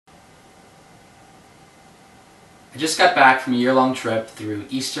I just got back from a year-long trip through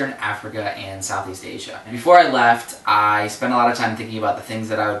Eastern Africa and Southeast Asia. And before I left, I spent a lot of time thinking about the things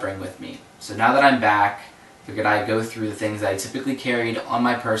that I would bring with me. So now that I'm back, I figured I'd go through the things that I typically carried on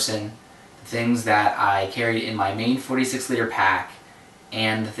my person, the things that I carried in my main 46-liter pack,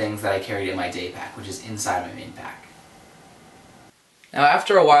 and the things that I carried in my day pack, which is inside my main pack. Now,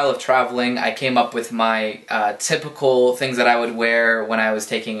 after a while of traveling, I came up with my typical things that I would wear when I was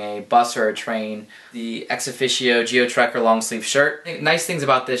taking a bus or a train. The Ex Officio Geo-Trekker long sleeve shirt. Nice things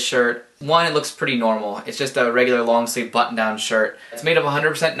about this shirt: one, it looks pretty normal. It's just a regular long sleeve button down shirt. It's made of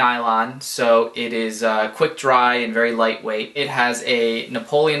 100% nylon, so it is quick dry and very lightweight. It has a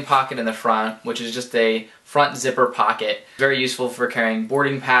Napoleon pocket in the front, which is just a front zipper pocket. Very useful for carrying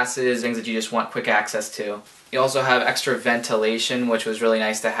boarding passes, things that you just want quick access to. You also have extra ventilation, which was really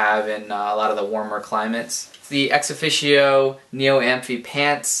nice to have in a lot of the warmer climates. The Ex Officio Neo Amphi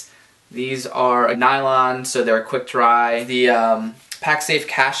pants. These are nylon, so they're quick dry. The PackSafe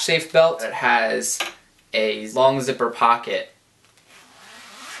Cash Safe belt. It has a long zipper pocket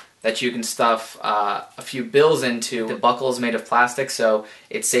that you can stuff a few bills into. The buckle is made of plastic, so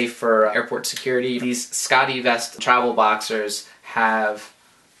it's safe for airport security. These Scotty Vest travel boxers have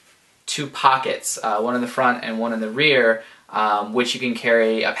two pockets, one in the front and one in the rear, which you can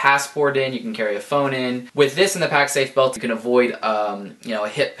carry a passport in, you can carry a phone in. With this in the PackSafe belt, you can avoid a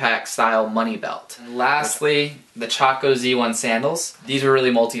hip pack style money belt. And lastly, the Chaco Z1 sandals. These are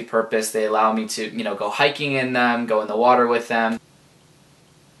really multi-purpose. They allow me to go hiking in them, go in the water with them.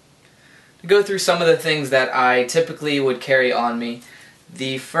 To go through some of the things that I typically would carry on me.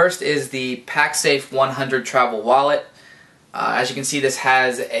 The first is the PackSafe 100 travel wallet. As you can see, this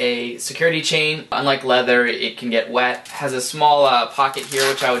has a security chain. Unlike leather, it can get wet. It has a small pocket here,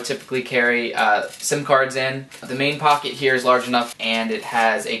 which I would typically carry SIM cards in. The main pocket here is large enough, and it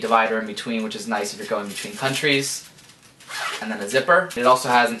has a divider in between, which is nice if you're going between countries. And then a zipper. It also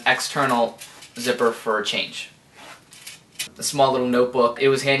has an external zipper for change. A small little notebook. It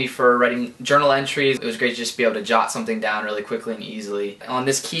was handy for writing journal entries. It was great to just be able to jot something down really quickly and easily. On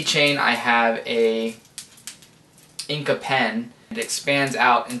this keychain, I have a Inca pen. It expands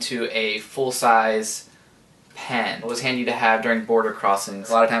out into a full-size pen. It was handy to have during border crossings.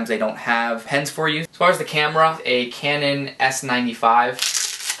 A lot of times they don't have pens for you. As far as the camera, a Canon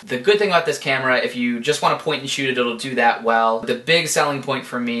S95. The good thing about this camera, if you just want to point and shoot it, it'll do that well. The big selling point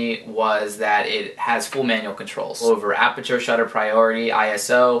for me was that it has full manual controls over aperture, shutter priority,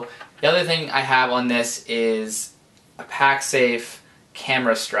 ISO. The other thing I have on this is a PackSafe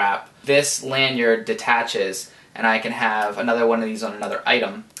camera strap. This lanyard detaches, and I can have another one of these on another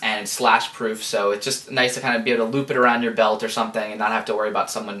item, and it's slash proof, so it's just nice to kind of be able to loop it around your belt or something and not have to worry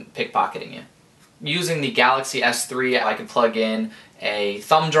about someone pickpocketing you. Using the Galaxy S3, I can plug in a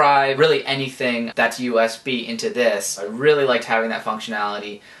thumb drive, really anything that's USB into this. I really liked having that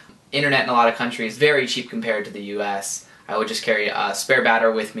functionality. Internet in a lot of countries, very cheap compared to the US. I would just carry a spare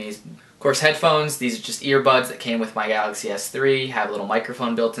battery with me. Of course, headphones, these are just earbuds that came with my Galaxy S3, have a little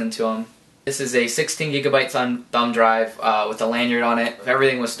microphone built into them. This is a 16 gigabyte thumb drive with a lanyard on it. If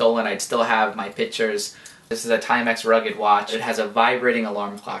everything was stolen, I'd still have my pictures. This is a Timex rugged watch. It has a vibrating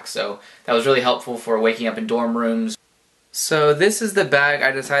alarm clock, so that was really helpful for waking up in dorm rooms. So this is the bag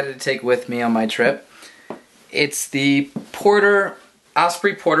I decided to take with me on my trip. It's the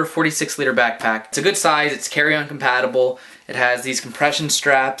Osprey Porter 46-liter backpack. It's a good size, it's carry-on compatible. It has these compression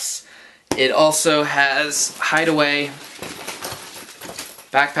straps. It also has hideaway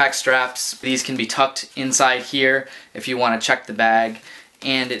backpack straps. These can be tucked inside here if you want to check the bag,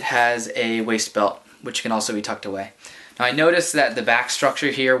 and it has a waist belt, which can also be tucked away. Now, I noticed that the back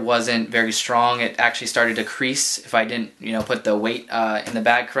structure here wasn't very strong. It actually started to crease if I didn't, put the weight in the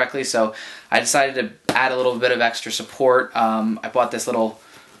bag correctly. So I decided to add a little bit of extra support. I bought this little,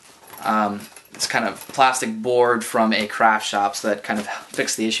 this kind of plastic board from a craft shop, so that kind of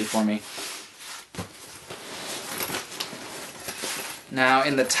fixed the issue for me. Now,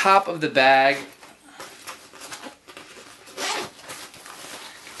 in the top of the bag,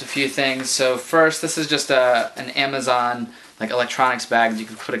 a few things. So first, this is just an Amazon electronics bag that you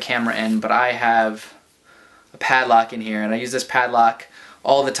can put a camera in, but I have a padlock in here, and I use this padlock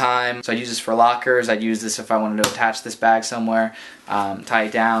all the time. So I use this for lockers. I'd use this if I wanted to attach this bag somewhere, tie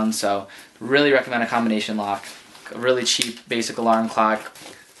it down. So really recommend a combination lock. A really cheap basic alarm clock.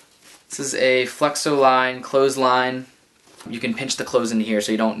 This is a Flexoline clothesline. You can pinch the clothes into here,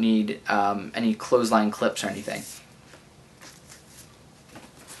 so you don't need any clothesline clips or anything.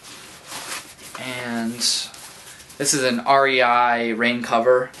 And this is an REI rain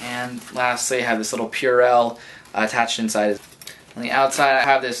cover. And lastly, I have this little Purell attached inside. On the outside I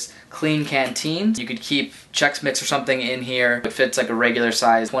have this clean canteen. You could keep Chex Mix or something in here. It fits like a regular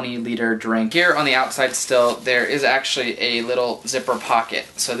size 20-liter drink. Here on the outside still, there is actually a little zipper pocket.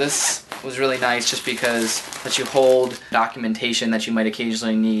 So this was really nice just because it lets you hold documentation that you might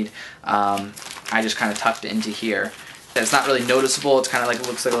occasionally need. I just kind of tucked it into here. It's not really noticeable. It's kind of like, it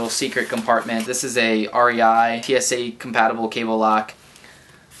looks like a little secret compartment. This is a REI TSA compatible cable lock.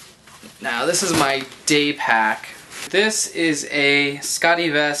 Now this is my day pack. This is a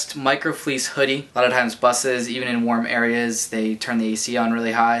SeV Microfleece Hoodie. A lot of times buses, even in warm areas, they turn the AC on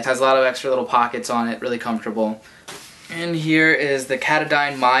really high. It has a lot of extra little pockets on it, really comfortable. And here is the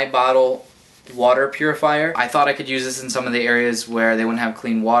Katadyn My Bottle water purifier. I thought I could use this in some of the areas where they wouldn't have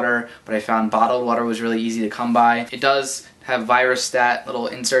clean water, but I found bottled water was really easy to come by. It does have virus stat little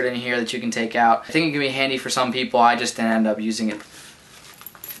insert in here that you can take out. I think it can be handy for some people. I just didn't end up using it.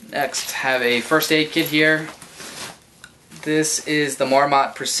 Next, have a first aid kit here. This is the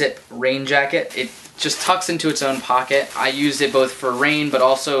Marmot Precip rain jacket. It just tucks into its own pocket. I used it both for rain, but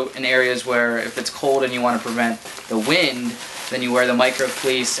also in areas where if it's cold and you want to prevent the wind, then you wear the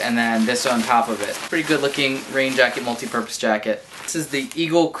Microfleece and then this on top of it. Pretty good looking rain jacket, multi-purpose jacket. This is the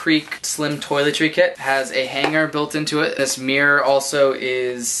Eagle Creek Slim Toiletry Kit. It has a hanger built into it. This mirror also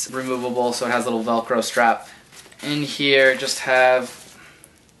is removable, so it has a little Velcro strap. In here just have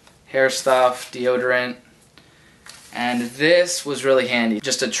hair stuff, deodorant, and this was really handy.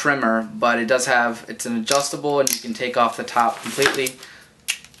 Just a trimmer, but it does have, it's an adjustable and you can take off the top completely.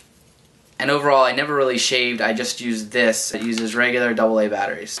 And overall, I never really shaved, I just used this. It uses regular AA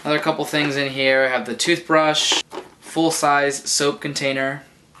batteries. Another couple things in here, I have the toothbrush, full-size soap container,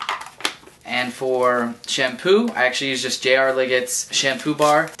 and for shampoo, I actually use just JR Liggett's shampoo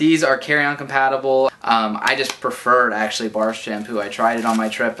bar. These are carry-on compatible. I just preferred actually bar shampoo. I tried it on my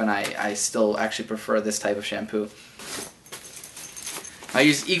trip and I still actually prefer this type of shampoo. I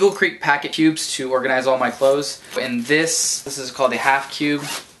use Eagle Creek packet cubes to organize all my clothes. In this is called the half cube.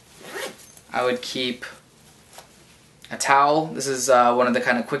 I would keep a towel. This is one of the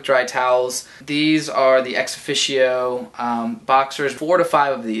kind of quick dry towels. These are the ex officio boxers. 4 to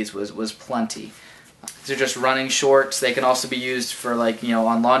 5 of these was plenty. These are just running shorts. They can also be used for, like, you know,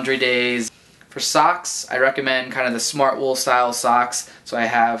 on laundry days. For socks, I recommend kind of the smart wool style socks. So I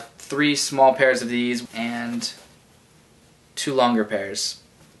have 3 small pairs of these and 2 longer pairs.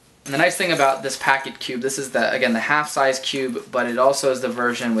 And the nice thing about this packet cube, this is the, again, the half size cube, but it also is the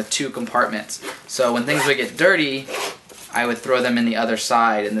version with 2 compartments. So when things would get dirty, I would throw them in the other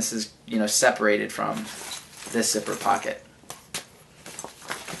side, and this is, you know, separated from this zipper pocket.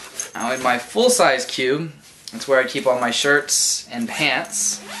 Now in my full size cube, that's where I keep all my shirts and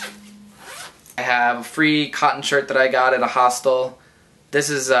pants. I have a free cotton shirt that I got at a hostel. This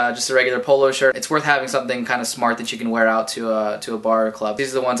is just a regular polo shirt. It's worth having something kind of smart that you can wear out to a bar or club.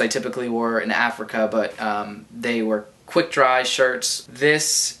 These are the ones I typically wore in Africa, but they were quick dry shirts.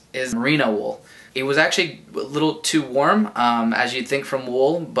 This is merino wool. It was actually a little too warm, as you'd think from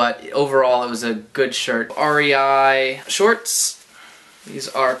wool, but overall it was a good shirt. REI shorts. These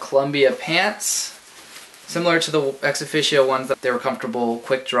are Columbia pants. Similar to the ex officio ones, that they were comfortable,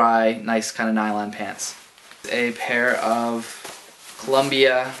 quick dry, nice kind of nylon pants. A pair of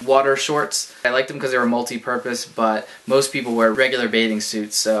Columbia water shorts. I liked them because they were multi-purpose, but most people wear regular bathing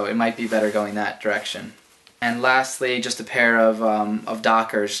suits, so it might be better going that direction. And lastly, just a pair of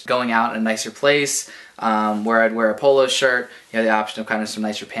Dockers. Going out in a nicer place, where I'd wear a polo shirt, you have the option of kind of some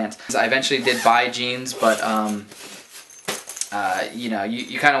nicer pants. I eventually did buy jeans, but you know,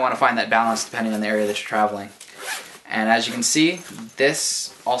 you kind of want to find that balance depending on the area that you're traveling. And as you can see,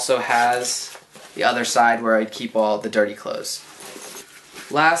 this also has the other side where I'd keep all the dirty clothes.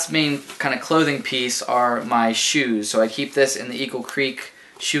 Last main kind of clothing piece are my shoes. So I keep this in the Eagle Creek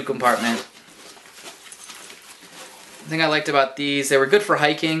shoe compartment. The thing I liked about these, they were good for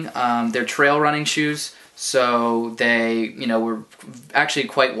hiking. They're trail running shoes, so they, you know, were actually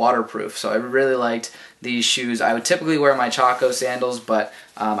quite waterproof. So I really liked these shoes. I would typically wear my Chaco sandals, but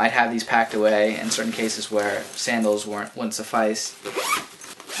I'd have these packed away in certain cases where sandals wouldn't suffice.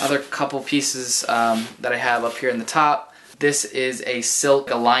 Other couple pieces that I have up here in the top. This is a silk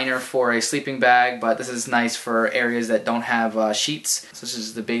liner for a sleeping bag, but this is nice for areas that don't have sheets. So this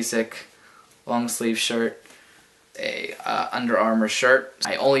is the basic long sleeve shirt, a Under Armour shirt.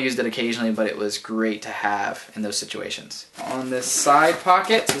 I only used it occasionally, but it was great to have in those situations. On this side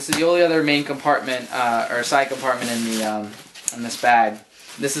pocket, this is the only other main compartment or side compartment in this bag.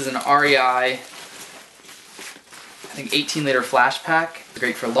 This is an REI, I think 18-liter flash pack. It's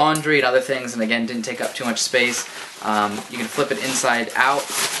great for laundry and other things, and again, didn't take up too much space. You can flip it inside out,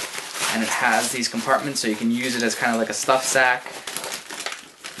 and it has these compartments so you can use it as kind of like a stuff sack.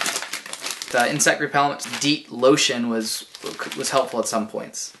 The insect repellent DEET lotion was helpful at some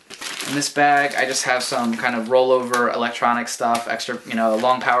points. In this bag, I just have some kind of rollover electronic stuff, extra, a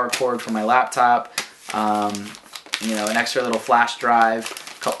long power cord for my laptop, an extra little flash drive,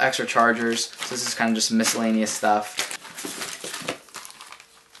 a couple extra chargers. So this is kind of just miscellaneous stuff.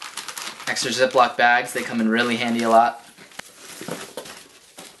 Extra Ziploc bags, they come in really handy a lot.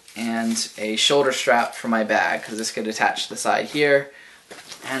 And a shoulder strap for my bag, because this could attach to the side here.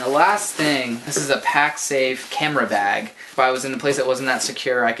 And the last thing, this is a pack-safe camera bag. If I was in a place that wasn't that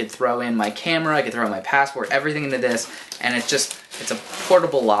secure, I could throw in my camera, I could throw in my passport, everything into this, and it's a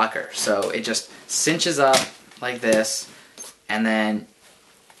portable locker. So it just cinches up like this, and then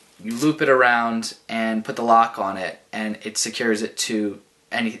you loop it around and put the lock on it, and it secures it to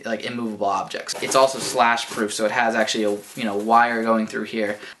any immovable objects. It's also slash-proof, so it has actually a wire going through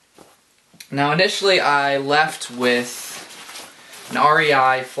here. Now initially I left with an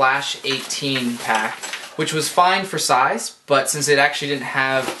REI Flash 18 pack, which was fine for size, but since it actually didn't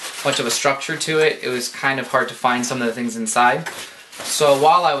have much of a structure to it, it was kind of hard to find some of the things inside. So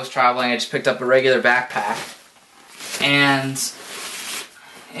while I was traveling, I just picked up a regular backpack, and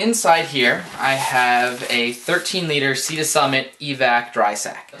inside here I have a 13-liter Sea to Summit Evac dry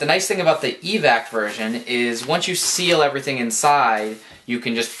sack. The nice thing about the Evac version is once you seal everything inside, you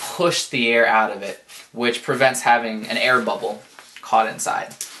can just push the air out of it, which prevents having an air bubble caught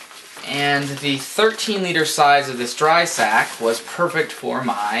inside. And the 13-liter size of this dry sack was perfect for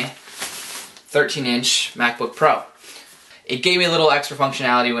my 13-inch MacBook Pro. It gave me a little extra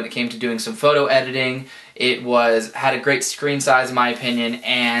functionality when it came to doing some photo editing. It had a great screen size in my opinion,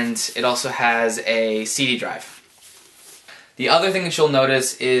 and it also has a CD drive. The other thing that you'll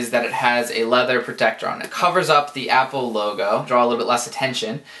notice is that it has a leather protector on it. It covers up the Apple logo, draw a little bit less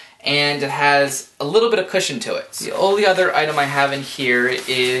attention, and it has a little bit of cushion to it. The only other item I have in here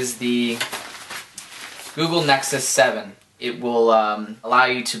is the Google Nexus 7. It will allow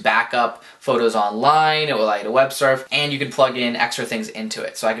you to back up photos online, it will allow you to web surf, and you can plug in extra things into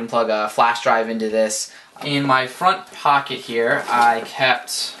it. So I can plug a flash drive into this. In my front pocket here, I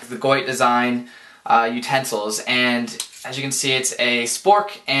kept the Goit design utensils, and as you can see, it's a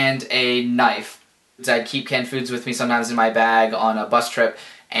spork and a knife. I keep canned foods with me sometimes in my bag on a bus trip,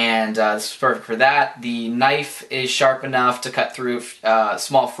 and this is perfect for that. The knife is sharp enough to cut through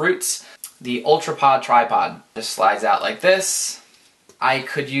small fruits. The UltraPod tripod just slides out like this. I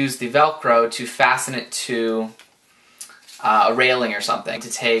could use the Velcro to fasten it to a railing or something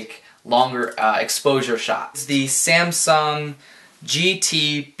to take longer exposure shots. The Samsung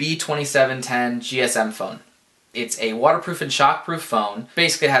GT B2710 GSM phone. It's a waterproof and shockproof phone.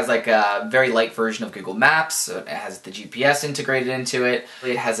 Basically it has like a very light version of Google Maps, so it has the GPS integrated into it.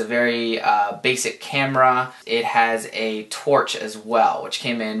 It has a very basic camera. It has a torch as well, which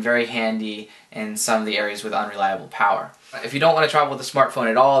came in very handy in some of the areas with unreliable power. If you don't want to travel with a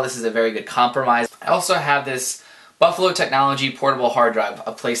smartphone at all, this is a very good compromise. I also have this Buffalo Technology portable hard drive,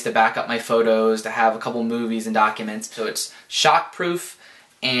 a place to back up my photos, to have a couple movies and documents. So it's shockproof,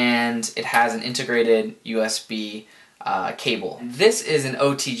 and it has an integrated USB cable. This is an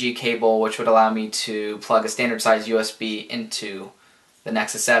OTG cable, which would allow me to plug a standard size USB into the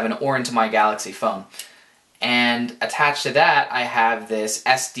Nexus 7 or into my Galaxy phone. And attached to that, I have this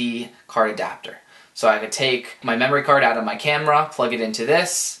SD card adapter. So I could take my memory card out of my camera, plug it into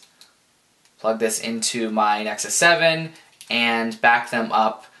this, plug this into my Nexus 7, and back them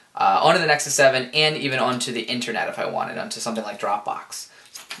up onto the Nexus 7 and even onto the internet if I wanted, onto something like Dropbox.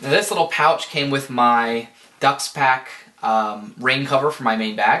 Now this little pouch came with my Duxpack rain cover for my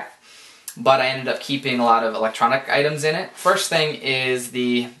main bag, but I ended up keeping a lot of electronic items in it. First thing is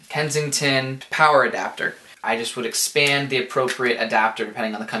the Kensington power adapter. I just would expand the appropriate adapter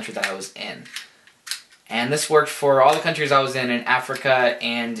depending on the country that I was in. And this worked for all the countries I was in Africa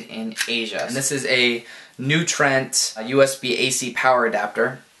and in Asia. And this is a Nutrent USB AC power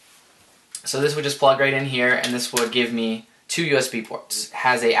adapter. So this would just plug right in here, and this would give me 2 USB ports. It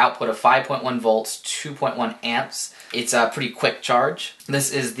has an output of 5.1 volts, 2.1 amps. It's a pretty quick charge.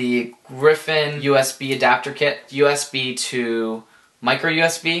 This is the Griffin USB adapter kit. USB to micro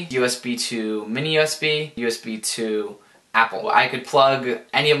USB, USB to mini USB, USB to Apple. I could plug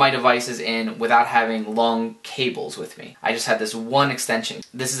any of my devices in without having long cables with me. I just had this one extension.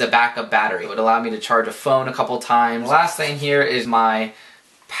 This is a backup battery. It would allow me to charge a phone a couple times. The last thing here is my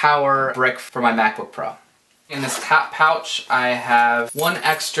power brick for my MacBook Pro. In this top pouch, I have one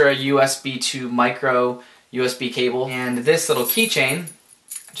extra USB to micro USB cable, and this little keychain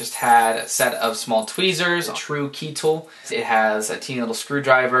just had a set of small tweezers, a true key tool. It has a teeny little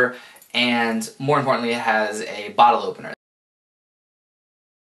screwdriver, and more importantly, it has a bottle opener.